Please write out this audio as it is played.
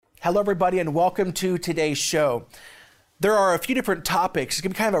Hello, everybody, and welcome to today's show. There are a few different topics. It's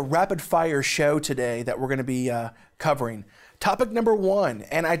going to be kind of a rapid-fire show today that we're going to be covering. Topic number one,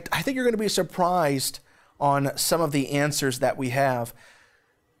 and I think you're going to be surprised on some of the answers that we have.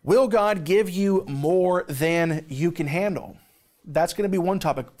 Will God give you more than you can handle? That's going to be one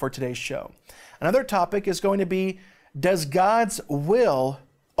topic for today's show. Another topic is going to be, does God's will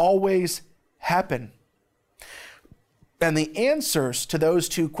always happen? And the answers to those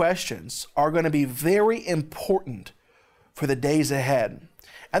two questions are going to be very important for the days ahead.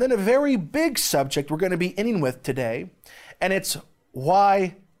 And then a very big subject we're going to be ending with today, and it's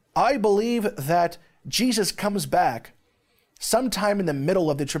why I believe that Jesus comes back sometime in the middle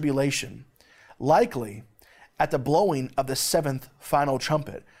of the tribulation, likely at the blowing of the seventh final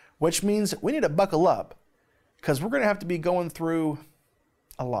trumpet, which means we need to buckle up because we're going to have to be going through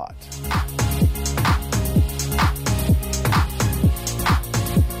a lot.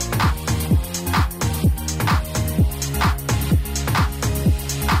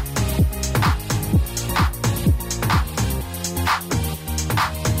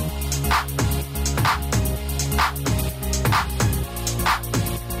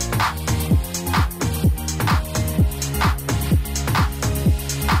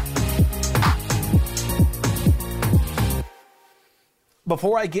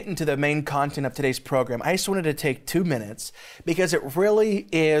 Before I get into the main content of today's program, I just wanted to take 2 minutes because it really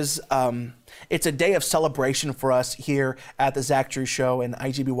is, it's a day of celebration for us here at the Zach Drew Show and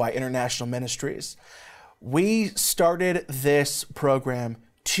IGBY International Ministries. We started this program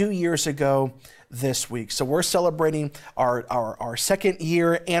 2 years ago this week. So we're celebrating our second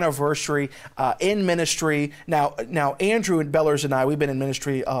year anniversary in ministry. Now Andrew and Bellers and I, we've been in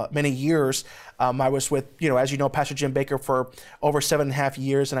ministry many years. I was with, as you know, Pastor Jim Baker for over 7.5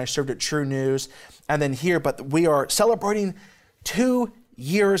 years, and I served at True News and then here, but we are celebrating 2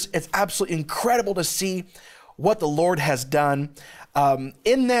 years. It's absolutely incredible to see what the Lord has done.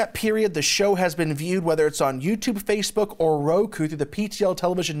 In that period, the show has been viewed, whether it's on YouTube, Facebook, or Roku through the PTL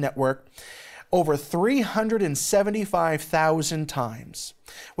television network, over 375,000 times,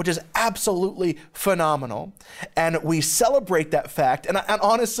 which is absolutely phenomenal. And we celebrate that fact. And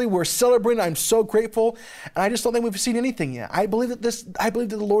honestly, we're celebrating. I'm so grateful. And I just don't think we've seen anything yet. I believe that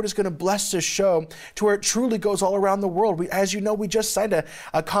the Lord is going to bless this show to where it truly goes all around the world. As you know, we just signed a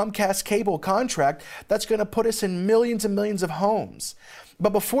Comcast cable contract that's going to put us in millions and millions of homes.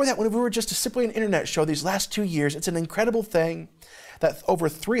 But before that, when we were just simply an internet show these last 2 years, it's an incredible thing that over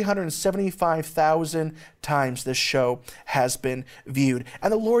 375,000 times this show has been viewed.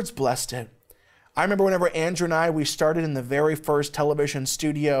 And the Lord's blessed it. I remember whenever Andrew and we started in the very first television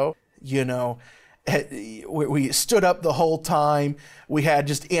studio, we stood up the whole time. We had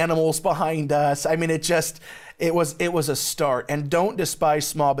just animals behind us. I mean, it was a start. And don't despise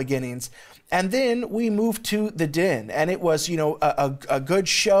small beginnings. And then we moved to The Den, and it was, a good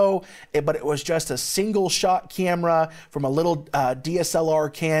show, but it was just a single shot camera from a little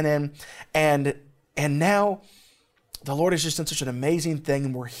DSLR Canon. And now the Lord has just done such an amazing thing.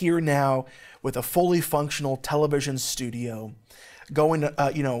 And we're here now with a fully functional television studio going,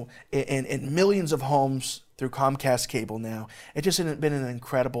 in millions of homes through Comcast cable now. It's just been an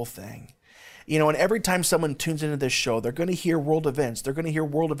incredible thing. And every time someone tunes into this show, they're going to hear world events. They're going to hear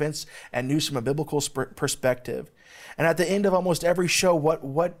world events and news from a biblical perspective. And at the end of almost every show,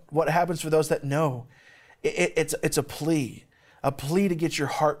 what happens for those that know? It's a plea to get your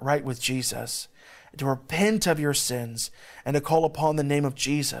heart right with Jesus, to repent of your sins, and to call upon the name of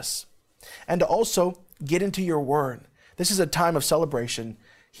Jesus, and to also get into your word. This is a time of celebration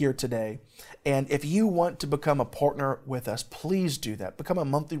here today. And if you want to become a partner with us, please do that. Become a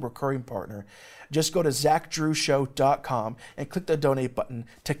monthly recurring partner. Just go to zachdrewshow.com and click the donate button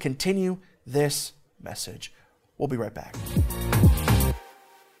to continue this message. We'll be right back.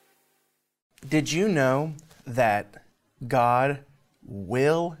 Did you know that God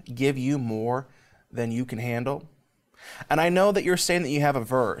will give you more than you can handle? And I know that you're saying that you have a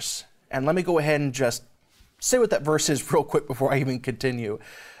verse. And let me go ahead and just say what that verse is real quick before I even continue.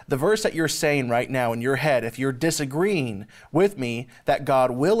 The verse that you're saying right now in your head, if you're disagreeing with me that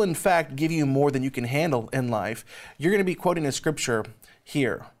God will in fact give you more than you can handle in life, you're going to be quoting a scripture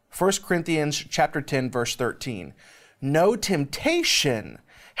here. 1 Corinthians chapter 10, verse 13. No temptation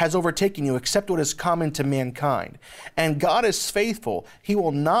has overtaken you except what is common to mankind. And God is faithful. He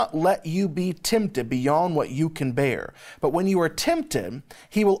will not let you be tempted beyond what you can bear. But when you are tempted,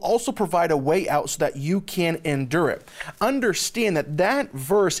 he will also provide a way out so that you can endure it. Understand that that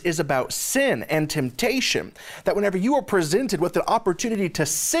verse is about sin and temptation. That whenever you are presented with the opportunity to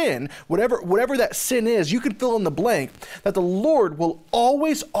sin, whatever that sin is, you can fill in the blank, that the Lord will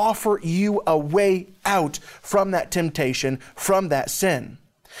always offer you a way out from that temptation, from that sin.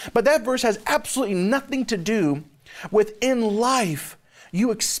 But that verse has absolutely nothing to do with in life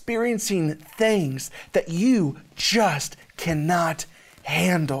you experiencing things that you just cannot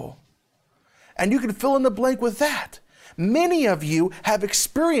handle. And you can fill in the blank with that. Many of you have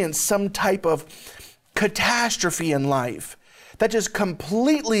experienced some type of catastrophe in life that just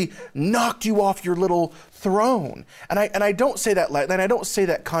completely knocked you off your little throne. And I don't say that lightly, and I don't say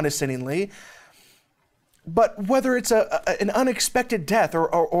that condescendingly. But whether it's an unexpected death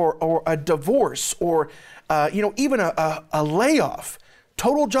or a divorce or even a layoff,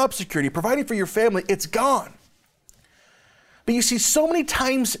 total job security, providing for your family, it's gone. But you see, so many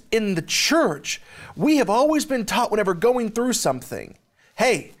times in the church, we have always been taught whenever going through something,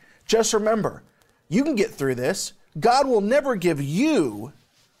 hey, just remember, you can get through this. God will never give you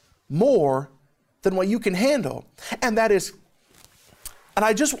more than what you can handle. And that is, and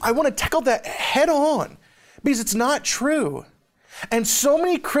I want to tackle that head on because it's not true. And so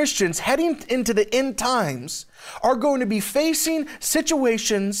many Christians heading into the end times are going to be facing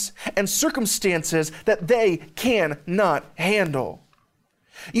situations and circumstances that they cannot handle.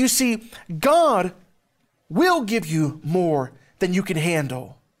 You see, God will give you more than you can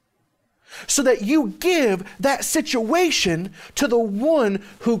handle, so that you give that situation to the one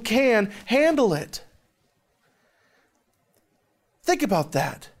who can handle it. Think about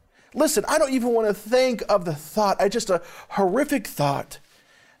that. Listen, I don't even want to think of the thought. It's just a horrific thought.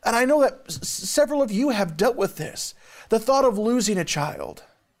 And I know that several of you have dealt with this. The thought of losing a child.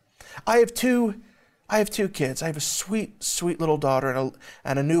 I have two kids. I have a sweet, sweet little daughter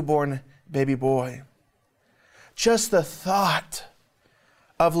and a newborn baby boy. Just the thought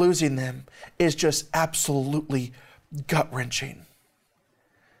of losing them is just absolutely gut-wrenching.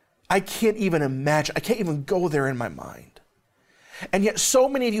 I can't even imagine. I can't even go there in my mind. And yet so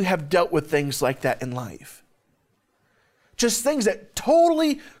many of you have dealt with things like that in life. Just things that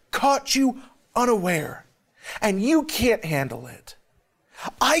totally caught you unaware. And you can't handle it.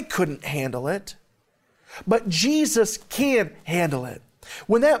 I couldn't handle it. But Jesus can handle it.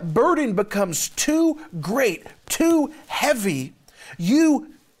 When that burden becomes too great, too heavy,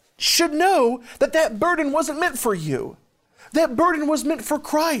 you should know that that burden wasn't meant for you. That burden was meant for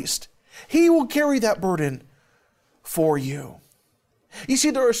Christ. He will carry that burden for you. You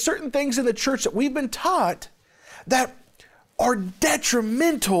see, there are certain things in the church that we've been taught that are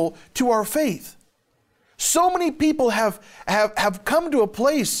detrimental to our faith. So many people have come to a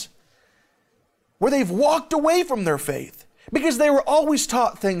place where they've walked away from their faith because they were always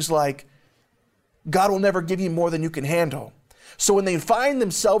taught things like, God will never give you more than you can handle. So when they find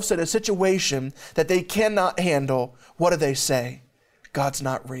themselves in a situation that they cannot handle, what do they say? God's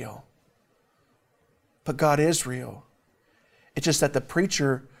not real. But God is real. It's just that the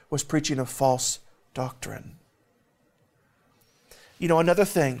preacher was preaching a false doctrine. You know, another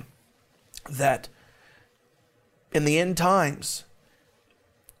thing that in the end times,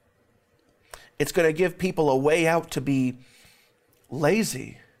 it's going to give people a way out to be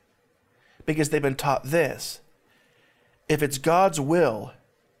lazy because they've been taught this. If it's God's will,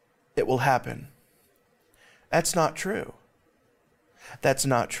 it will happen. That's not true. That's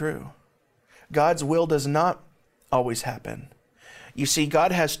not true. God's will does not always happen. You see,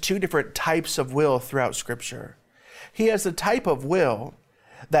 God has two different types of will throughout Scripture. He has the type of will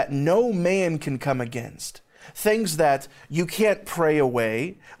that no man can come against. Things that you can't pray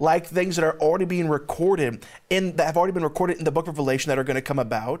away, like things that are already being recorded that have already been recorded in the book of Revelation that are going to come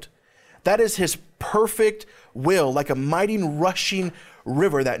about. That is his perfect will, like a mighty rushing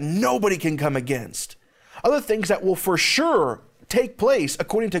river that nobody can come against. Other things that will for sure take place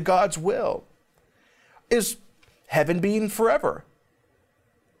according to God's will is heaven being forever,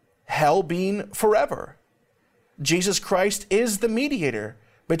 hell being forever. Jesus Christ is the mediator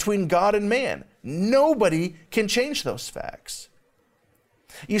between God and man. Nobody can change those facts.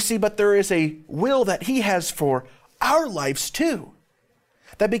 You see, but there is a will that he has for our lives too.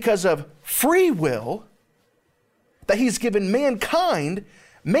 That because of free will that he's given mankind,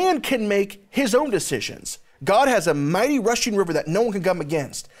 man can make his own decisions. God has a mighty rushing river that no one can come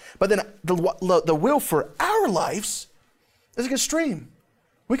against. But then the will for our lives is like a stream.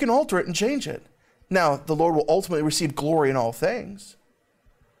 We can alter it and change it. Now, the Lord will ultimately receive glory in all things.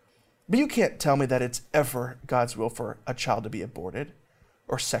 But you can't tell me that it's ever God's will for a child to be aborted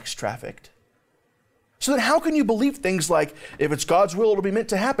or sex trafficked. So then how can you believe things like, if it's God's will, it'll be meant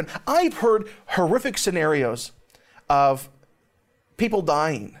to happen? I've heard horrific scenarios of people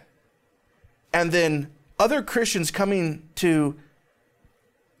dying and then other Christians coming to,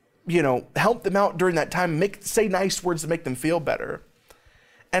 help them out during that time, say nice words to make them feel better,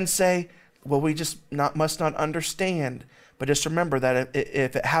 and say, well, we just must not understand. But just remember that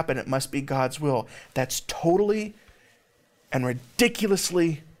if it happened, it must be God's will. That's totally and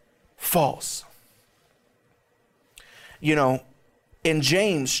ridiculously false. In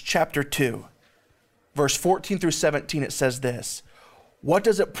James chapter 2, verse 14 through 17, it says this: "What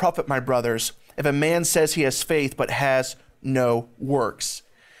does it profit, my brothers, if a man says he has faith but has no works?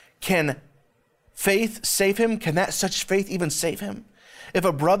 Can faith save him? Can that such faith even save him? If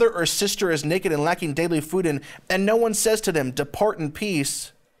a brother or sister is naked and lacking daily food, and no one says to them, 'Depart in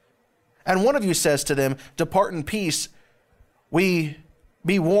peace,' and one of you says to them, 'Depart in peace, we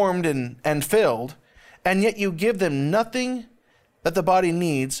be warmed and filled,' and yet you give them nothing that the body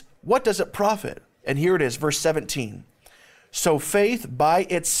needs, what does it profit?" And here it is, verse 17. "So faith by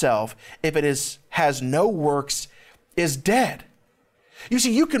itself, if it has no works, is dead." You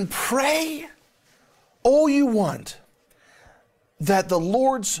see, you can pray all you want that the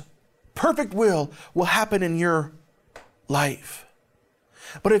Lord's perfect will happen in your life.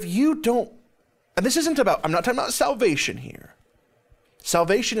 But if you don't, and this isn't about, I'm not talking about salvation here.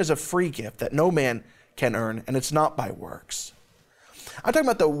 Salvation is a free gift that no man can earn, and it's not by works. I'm talking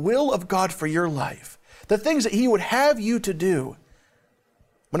about the will of God for your life, the things that he would have you to do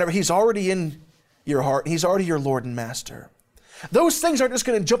whenever he's already in your heart, he's already your Lord and Master. Those things aren't just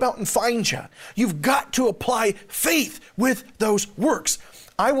going to jump out and find you. You've got to apply faith with those works.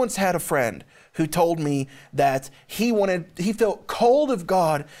 I once had a friend who told me that he felt called of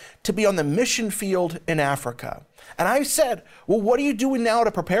God to be on the mission field in Africa. And I said, well, what are you doing now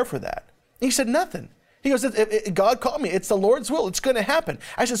to prepare for that? And he said, nothing. He goes, God called me. It's the Lord's will. It's going to happen.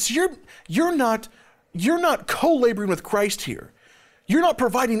 I said, so you're not co-laboring with Christ here. You're not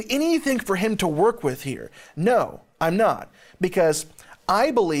providing anything for him to work with here. No, I'm not. Because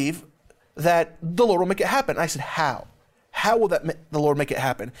I believe that the Lord will make it happen. I said, how? How will the Lord make it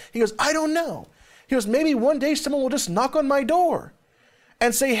happen? He goes, I don't know. He goes, maybe one day someone will just knock on my door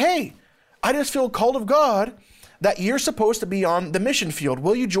and say, hey, I just feel called of God that you're supposed to be on the mission field.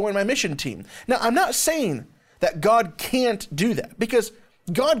 Will you join my mission team? Now, I'm not saying that God can't do that, because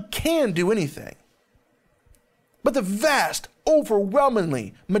God can do anything. But the vast,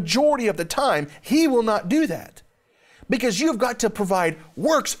 overwhelmingly majority of the time, he will not do that, because you've got to provide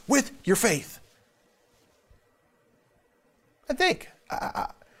works with your faith. I think I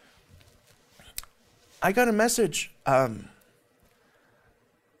got a message in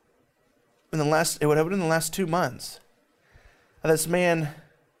the last 2 months. This man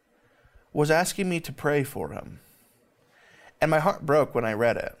was asking me to pray for him, and my heart broke when I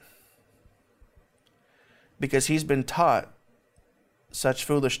read it, because he's been taught such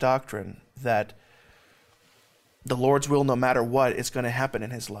foolish doctrine that the Lord's will, no matter what, is going to happen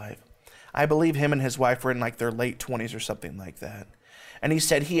in his life. I believe him and his wife were in like their late 20s or something like that. And he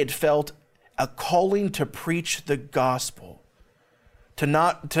said he had felt a calling to preach the gospel, to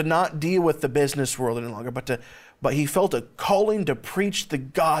not deal with the business world any longer, but he felt a calling to preach the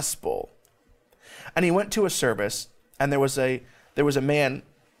gospel. And he went to a service, and there was a man,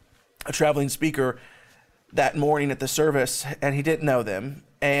 a traveling speaker, that morning at the service, and he didn't know them.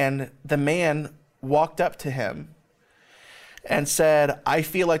 And the man walked up to him and said, I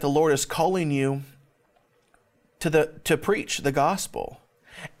feel like the Lord is calling you to preach the gospel.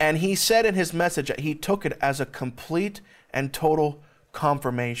 And he said in his message that he took it as a complete and total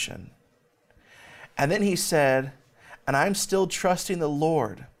confirmation. And then he said, and I'm still trusting the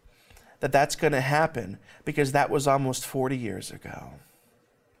Lord that that's going to happen, because that was almost 40 years ago.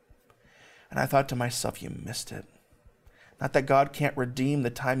 And I thought to myself, you missed it. Not that God can't redeem the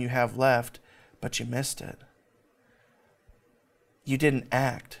time you have left, but you missed it. You didn't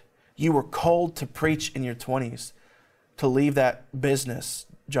act. You were called to preach in your 20s, to leave that business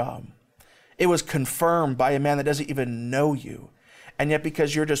job. It was confirmed by a man that doesn't even know you. And yet,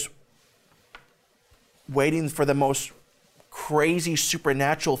 because you're just waiting for the most crazy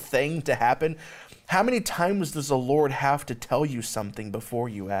supernatural thing to happen, how many times does the Lord have to tell you something before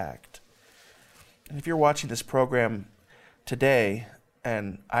you act? And if you're watching this program today,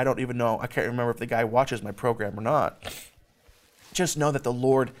 and I don't even know, I can't remember if the guy watches my program or not, just know that the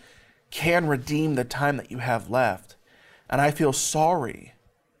Lord can redeem the time that you have left. And I feel sorry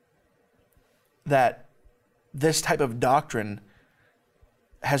that this type of doctrine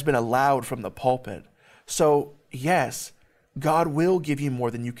has been allowed from the pulpit. So yes, God will give you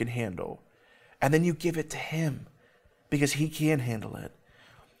more than you can handle. And then you give it to him because he can handle it.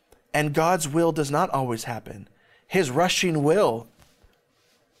 And God's will does not always happen. His rushing will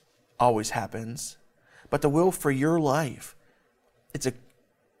always happens. But the will for your life,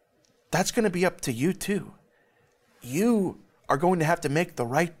 that's going to be up to you too. You are going to have to make the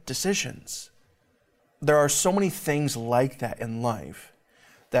right decisions. There are so many things like that in life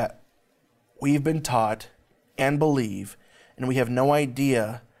that we've been taught and believe, and we have no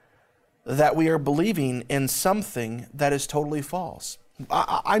idea that we are believing in something that is totally false.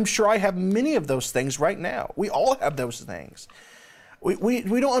 I'm sure I have many of those things right now. We all have those things. We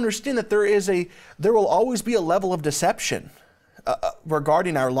don't understand that there will always be a level of deception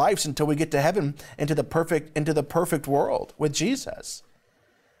regarding our lives until we get to heaven, into the perfect world with Jesus.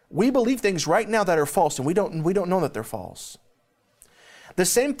 We believe things right now that are false, and we don't know that they're false. The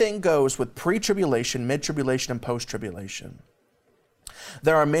same thing goes with pre-tribulation, mid-tribulation, and post-tribulation.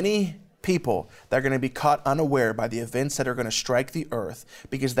 There are many people that are going to be caught unaware by the events that are going to strike the earth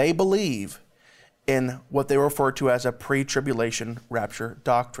because they believe in what they refer to as a pre-tribulation rapture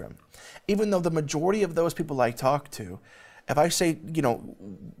doctrine. Even though the majority of those people I talk to, if I say,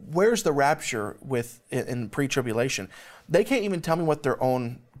 where's the rapture in pre-tribulation, they can't even tell me what their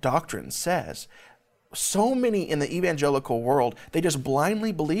own doctrine says. So many in the evangelical world, they just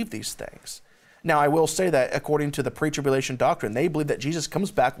blindly believe these things. Now, I will say that according to the pre-tribulation doctrine, they believe that Jesus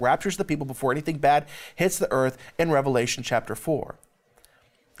comes back, raptures the people before anything bad hits the earth in Revelation chapter 4.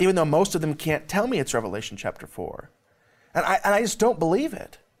 Even though most of them can't tell me it's Revelation chapter 4. And I just don't believe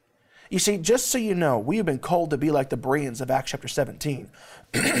it. You see, just so you know, we have been called to be like the Bereans of Acts chapter 17,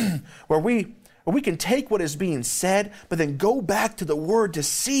 where we can take what is being said, but then go back to the word to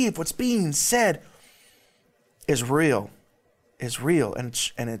see if what's being said is real, and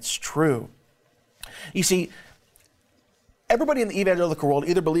it's true. You see, everybody in the evangelical world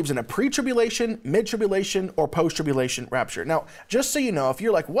either believes in a pre-tribulation, mid-tribulation, or post-tribulation rapture. Now, just so you know, if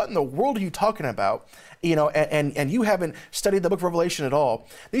you're like, what in the world are you talking about? And you haven't studied the book of Revelation at all,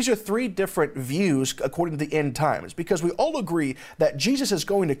 these are three different views according to the end times, because we all agree that Jesus is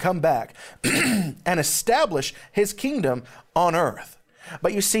going to come back and establish his kingdom on earth.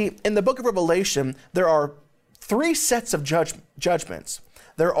 But you see, in the book of Revelation, there are three sets of judgments.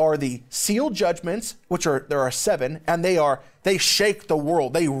 There are the sealed judgments, there are 7, and they shake the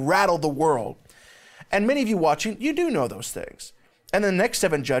world. They rattle the world. And many of you watching, you do know those things. And the next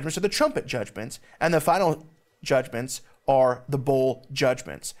 7 judgments are the trumpet judgments, and the final judgments are the bowl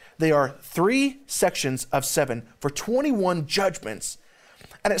judgments. They are 3 sections of 7 for 21 judgments.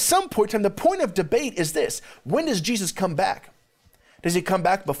 And at some point in time, the point of debate is this: when does Jesus come back? Does he come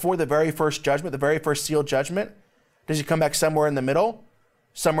back before the very first judgment, the very first sealed judgment? Does he come back somewhere in the middle?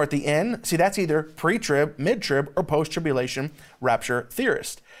 Somewhere at the end? See, that's either pre-trib, mid-trib, or post-tribulation rapture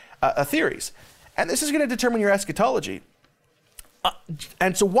theories. And this is going to determine your eschatology.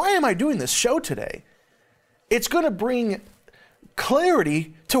 And so why am I doing this show today? It's going to bring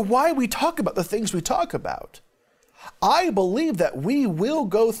clarity to why we talk about the things we talk about. I believe that we will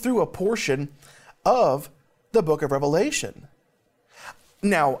go through a portion of the book of Revelation.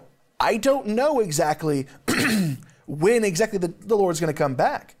 Now, I don't know exactly when exactly the Lord's going to come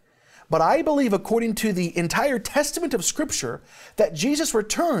back. But I believe, according to the entire testament of Scripture, that Jesus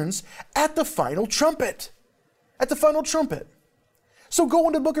returns at the final trumpet. At the final trumpet. So go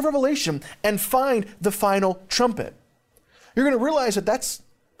into the book of Revelation and find the final trumpet. You're going to realize that that's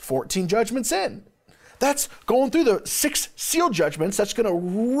 14 judgments in. That's going through the 6 sealed judgments that's going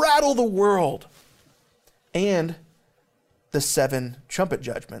to rattle the world. And the 7 trumpet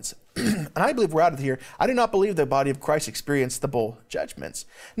judgments. And I believe we're out of here. I do not believe the body of Christ experienced the bowl judgments.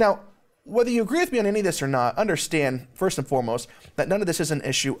 Now, whether you agree with me on any of this or not, understand, first and foremost, that none of this is an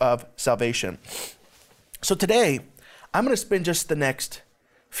issue of salvation. So today, I'm going to spend just the next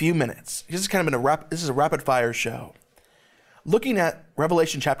few minutes. This is kind of this is a rapid fire show, looking at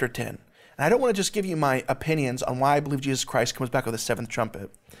Revelation chapter 10. And I don't want to just give you my opinions on why I believe Jesus Christ comes back with the 7th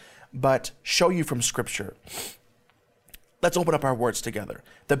trumpet, but show you from Scripture. Let's open up our words together.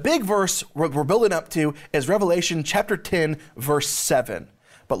 The big verse we're building up to is Revelation chapter 10, verse 7.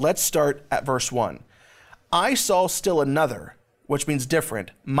 But let's start at verse 1. I saw still another, which means different,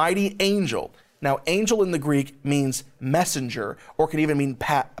 mighty angel. Now, angel in the Greek means messenger, or can even mean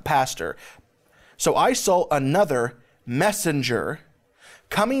pastor. So I saw another messenger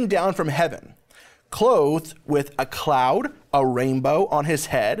coming down from heaven, clothed with a cloud, a rainbow on his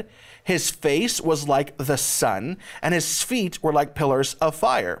head. His face was like the sun, and his feet were like pillars of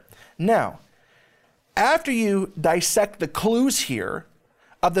fire. Now, after you dissect the clues here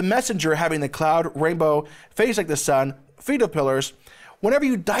of the messenger having the cloud, rainbow, face like the sun, feet of pillars, whenever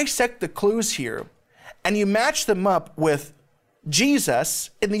you dissect the clues here and you match them up with Jesus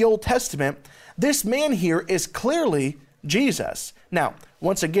in the Old Testament, this man here is clearly Jesus. Now,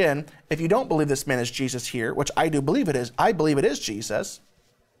 once again, if you don't believe this man is Jesus here, which I do believe it is, I believe it is Jesus,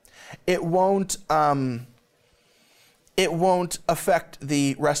 it won't affect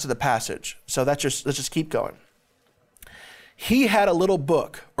the rest of the passage. So let's just keep going. He had a little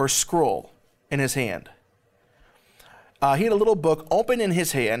book or scroll in his hand. He had a little book open in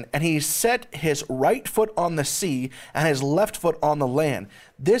his hand, and he set his right foot on the sea and his left foot on the land.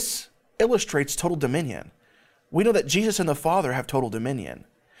 This illustrates total dominion. We know that Jesus and the Father have total dominion.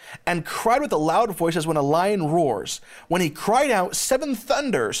 And cried with a loud voice as when a lion roars. When he cried out, 7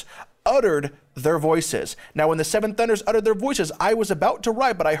 thunders uttered their voices. Now when the 7 thunders uttered their voices, I was about to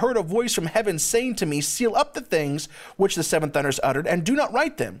write, but I heard a voice from heaven saying to me, seal up the things which the 7 thunders uttered, and do not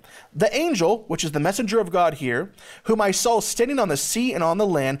write them. The angel, which is the messenger of God here, whom I saw standing on the sea and on the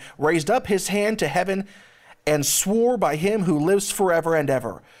land, raised up his hand to heaven and swore by him who lives forever and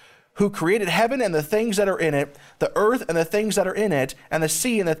ever, who created heaven and the things that are in it, the earth and the things that are in it, and the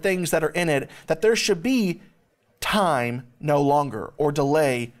sea and the things that are in it, that there should be time no longer, or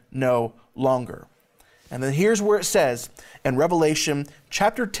delay no longer. And then here's where it says in Revelation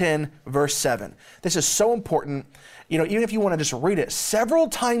chapter 10, verse 7. This is so important, even if you want to just read it several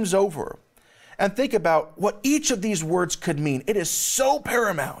times over and think about what each of these words could mean. It is so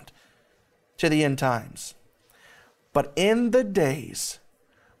paramount to the end times. But in the days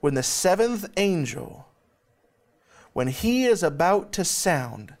when the 7th angel, when he is about to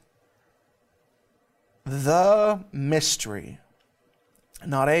sound the mystery,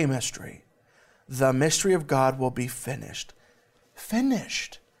 not a mystery, the mystery of God will be finished.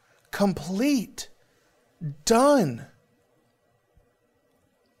 Finished. Complete. Done.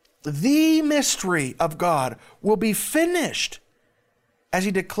 The mystery of God will be finished, as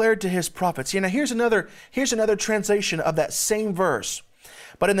he declared to his prophets. Now here's another translation of that same verse.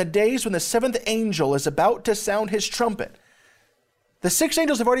 But in the days when the 7th angel is about to sound his trumpet, the 6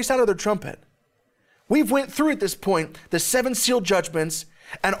 angels have already sounded their trumpet. We've went through at this point the 7 seal judgments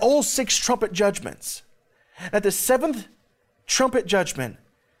and all 6 trumpet judgments. At the 7th trumpet judgment,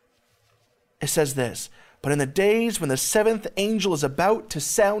 it says this, but in the days when the 7th angel is about to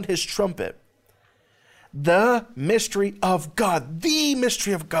sound his trumpet, the mystery of God, the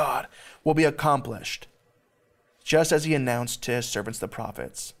mystery of God will be accomplished, just as he announced to his servants, the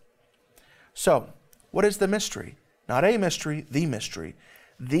prophets. So, what is the mystery? Not a mystery, the mystery.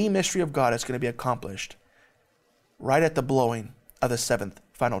 The mystery of God is going to be accomplished right at the blowing of the 7th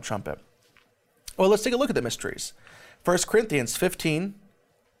final trumpet. Well, let's take a look at the mysteries. 1 Corinthians 15,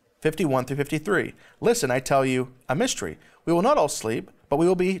 51 through 53. Listen, I tell you a mystery. We will not all sleep, but we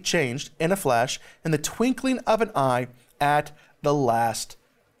will be changed in a flash, in the twinkling of an eye, at the last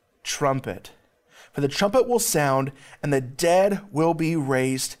trumpet. For the trumpet will sound, and the dead will be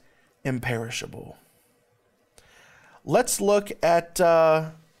raised imperishable. Let's look at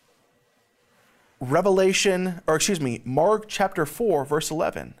Mark chapter 4, verse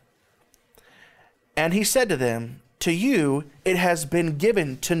 11. And he said to them, to you it has been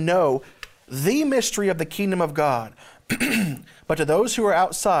given to know the mystery of the kingdom of God, but to those who are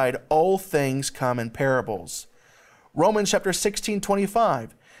outside, all things come in parables. Romans chapter 16,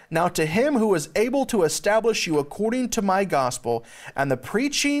 25. Now to him who is able to establish you according to my gospel and the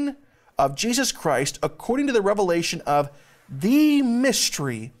preaching of Jesus Christ, according to the revelation of the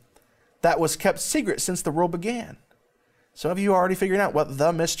mystery that was kept secret since the world began. Some of you are already figuring out what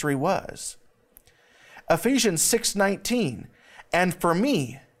the mystery was. Ephesians 6:19, and for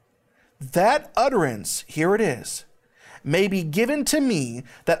me, that utterance, here it is, may be given to me,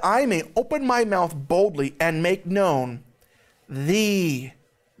 that I may open my mouth boldly and make known the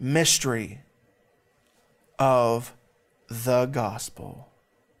mystery of the gospel.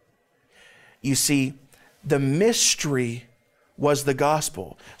 You see, the mystery was the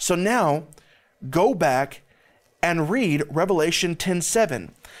gospel. So now, go back and read Revelation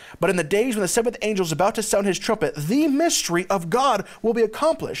 10:7. But in the days when the 7th angel is about to sound his trumpet, the mystery of God will be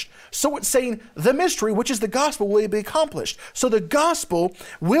accomplished. So it's saying the mystery, which is the gospel, will be accomplished. So the gospel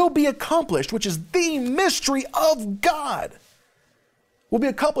will be accomplished, which is the mystery of God, will be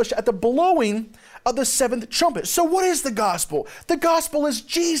accomplished at the blowing of the 7th trumpet. So what is the gospel? The gospel is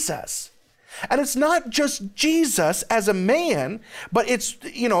Jesus. And it's not just Jesus as a man, but it's,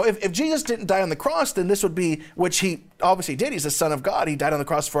 if Jesus didn't die on the cross, then this would be, which he obviously did. He's the Son of God. He died on the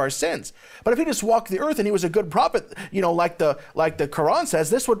cross for our sins. But if he just walked the earth and he was a good prophet, like the Quran says,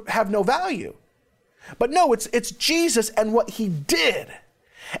 this would have no value. But no, it's Jesus and what he did.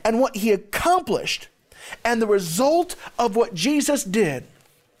 and what he accomplished, and the result of what Jesus did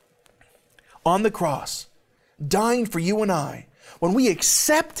on the cross, dying for you and I, when we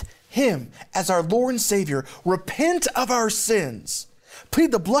accept him as our Lord and Savior, repent of our sins,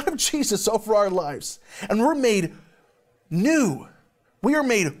 plead the blood of Jesus over our lives, and we're made new. We are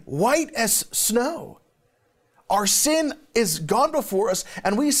made white as snow. Our sin is gone before us,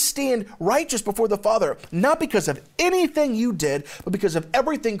 and we stand righteous before the Father, not because of anything you did, but because of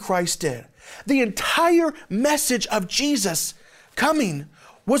everything Christ did. The entire message of Jesus coming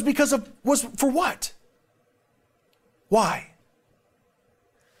was for what? Why?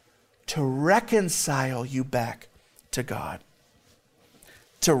 To reconcile you back to God.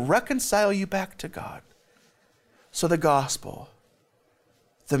 To reconcile you back to God. So the gospel,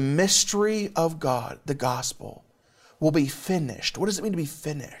 the mystery of God, the gospel, will be finished. What does it mean to be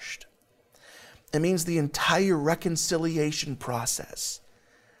finished? It means the entire reconciliation process.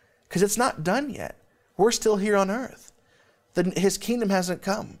 Because it's not done yet. We're still here on earth. His kingdom hasn't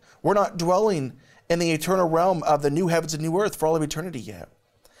come. We're not dwelling in the eternal realm of the new heavens and new earth for all of eternity yet.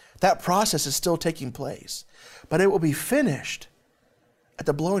 That process is still taking place. But it will be finished at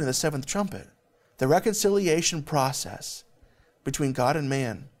the blowing of the seventh trumpet. The reconciliation process between God and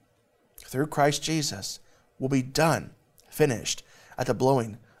man through Christ Jesus will be done, finished, at the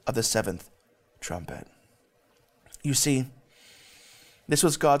blowing of the seventh trumpet. You see, this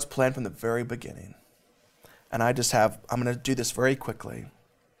was God's plan from the very beginning. And I'm going to do this very quickly.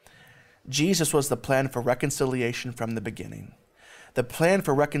 Jesus was the plan for reconciliation from the beginning. The plan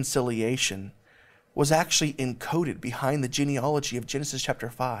for reconciliation was actually encoded behind the genealogy of Genesis chapter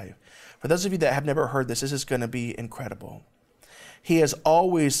 5. For those of you that have never heard this is going to be incredible. He has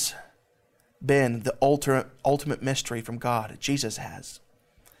always been the ultimate mystery from God. Jesus has.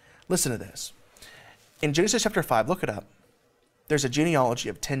 Listen to this. In Genesis chapter 5, look it up. There's a genealogy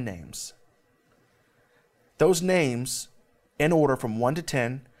of 10 names. Those names, in order from 1 to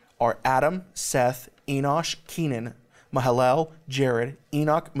 10, are Adam, Seth, Enosh, Kenan, Mahalalel, Jared,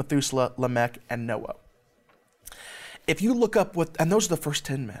 Enoch, Methuselah, Lamech, and Noah. If you look up and those are the first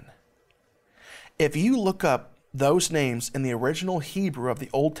 10 men. If you look up those names in the original Hebrew of the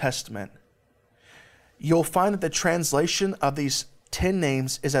Old Testament, you'll find that the translation of these 10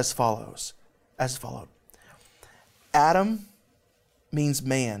 names is as followed. Adam means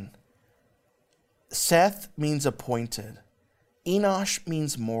man. Seth means appointed. Enosh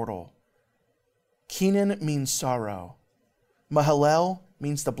means mortal. Kenan means sorrow. Mahalalel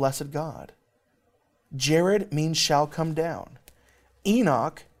means the blessed God. Jared means shall come down.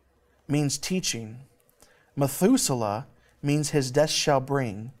 Enoch means teaching. Methuselah means his death shall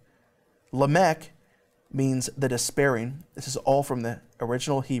bring. Lamech means the despairing. This is all from the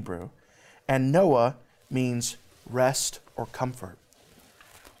original Hebrew. And Noah means rest or comfort.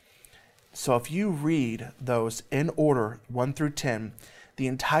 So if you read those in order, 1 through 10, the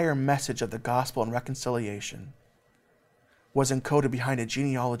entire message of the gospel and reconciliation was encoded behind a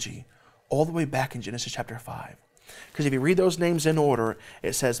genealogy all the way back in Genesis chapter 5. Because if you read those names in order,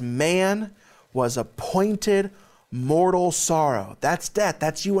 it says man was appointed mortal sorrow. That's death.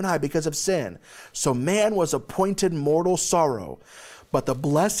 That's you and I because of sin. So man was appointed mortal sorrow. But the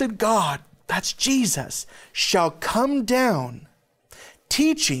blessed God, that's Jesus, shall come down,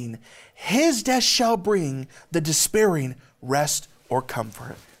 teaching his death shall bring the despairing rest or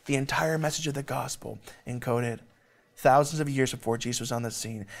comfort. The entire message of the gospel encoded thousands of years before Jesus was on the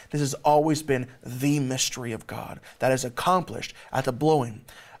scene. This has always been the mystery of God that is accomplished at the blowing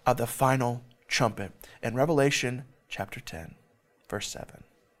of the final trumpet in Revelation chapter 10, verse 7.